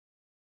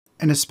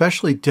An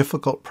especially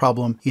difficult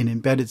problem in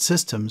embedded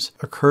systems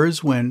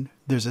occurs when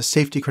there's a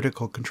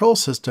safety-critical control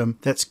system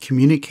that's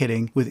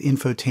communicating with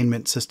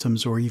infotainment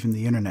systems or even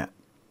the internet.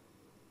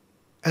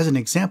 As an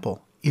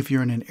example, if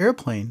you're in an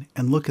airplane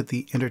and look at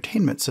the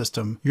entertainment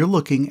system, you're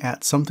looking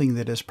at something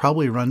that is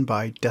probably run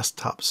by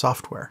desktop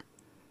software.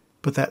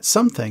 But that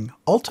something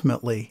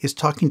ultimately is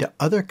talking to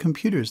other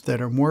computers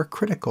that are more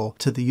critical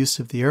to the use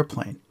of the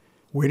airplane.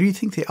 Where do you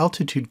think the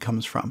altitude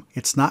comes from?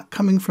 It's not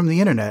coming from the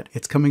internet,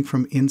 it's coming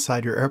from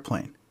inside your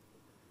airplane.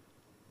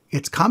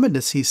 It's common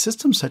to see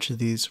systems such as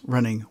these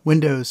running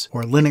Windows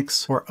or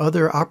Linux or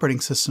other operating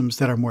systems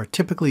that are more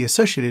typically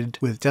associated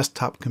with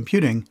desktop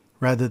computing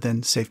rather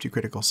than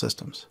safety-critical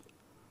systems.